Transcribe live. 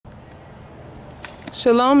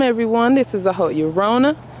Shalom everyone, this is Achot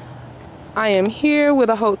TsakiYAH. I am here with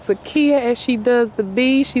Achot TsakiYAH as she does the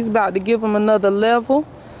bees. She's about to give them another level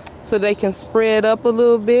so they can spread up a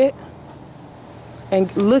little bit.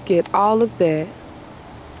 And look at all of that.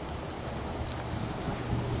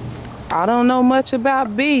 I don't know much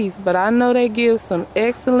about bees, but I know they give some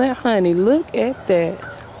excellent honey. Look at that.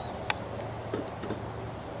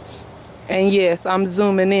 And yes, I'm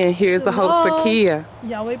zooming in. Here's Achot TsakiYAH.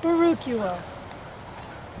 Yahweh Baruch you all.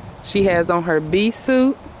 She has on her bee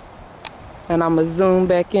suit, and I'm gonna zoom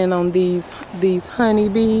back in on these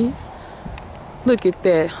honeybees. Look at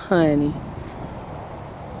that honey.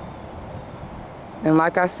 And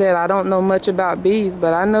like I said, I don't know much about bees,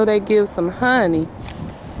 but I know they give some honey.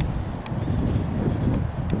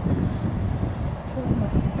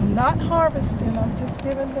 I'm not harvesting, I'm just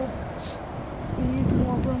giving the bees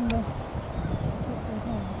more room to get their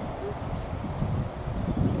honey.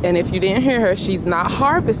 And if you didn't hear her, she's not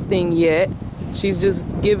harvesting yet. She's just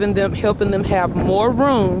giving them, helping them have more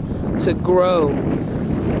room to grow.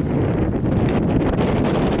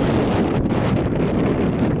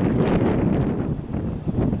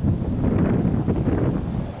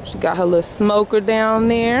 She got her little smoker down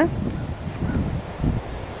there.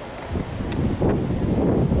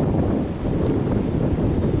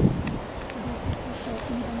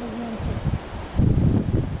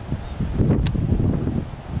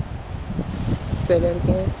 Say that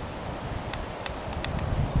again.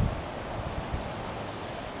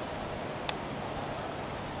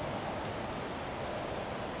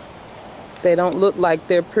 They don't look like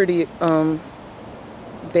they're pretty,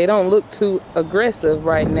 they don't look too aggressive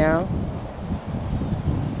right now.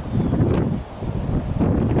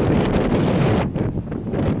 I'm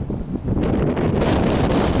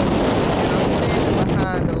standing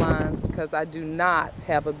behind the lines because I do not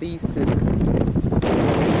have a bee suit.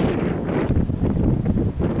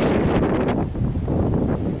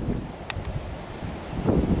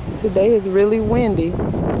 Today is really windy.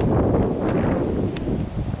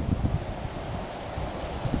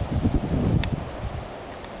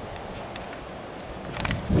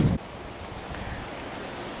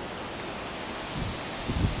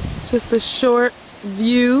 Just a short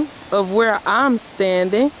view of where I'm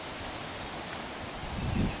standing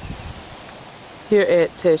here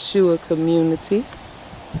at TsakiYAH Community.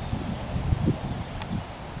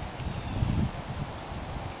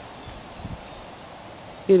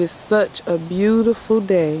 It is such a beautiful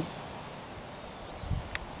day.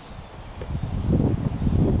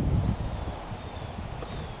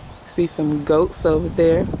 See some goats over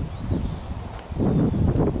there.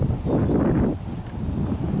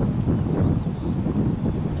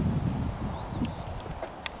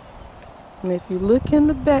 And if you look in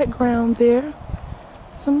the background there,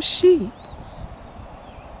 some sheep.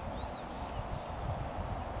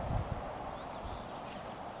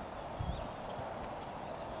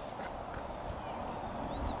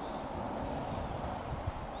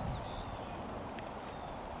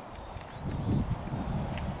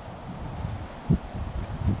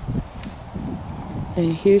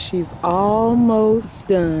 And here she's almost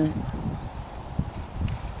done.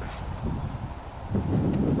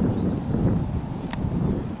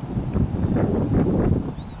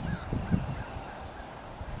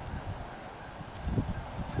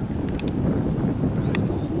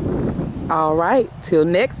 All right, till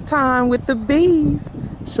next time with the bees.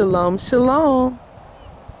 Shalom, shalom.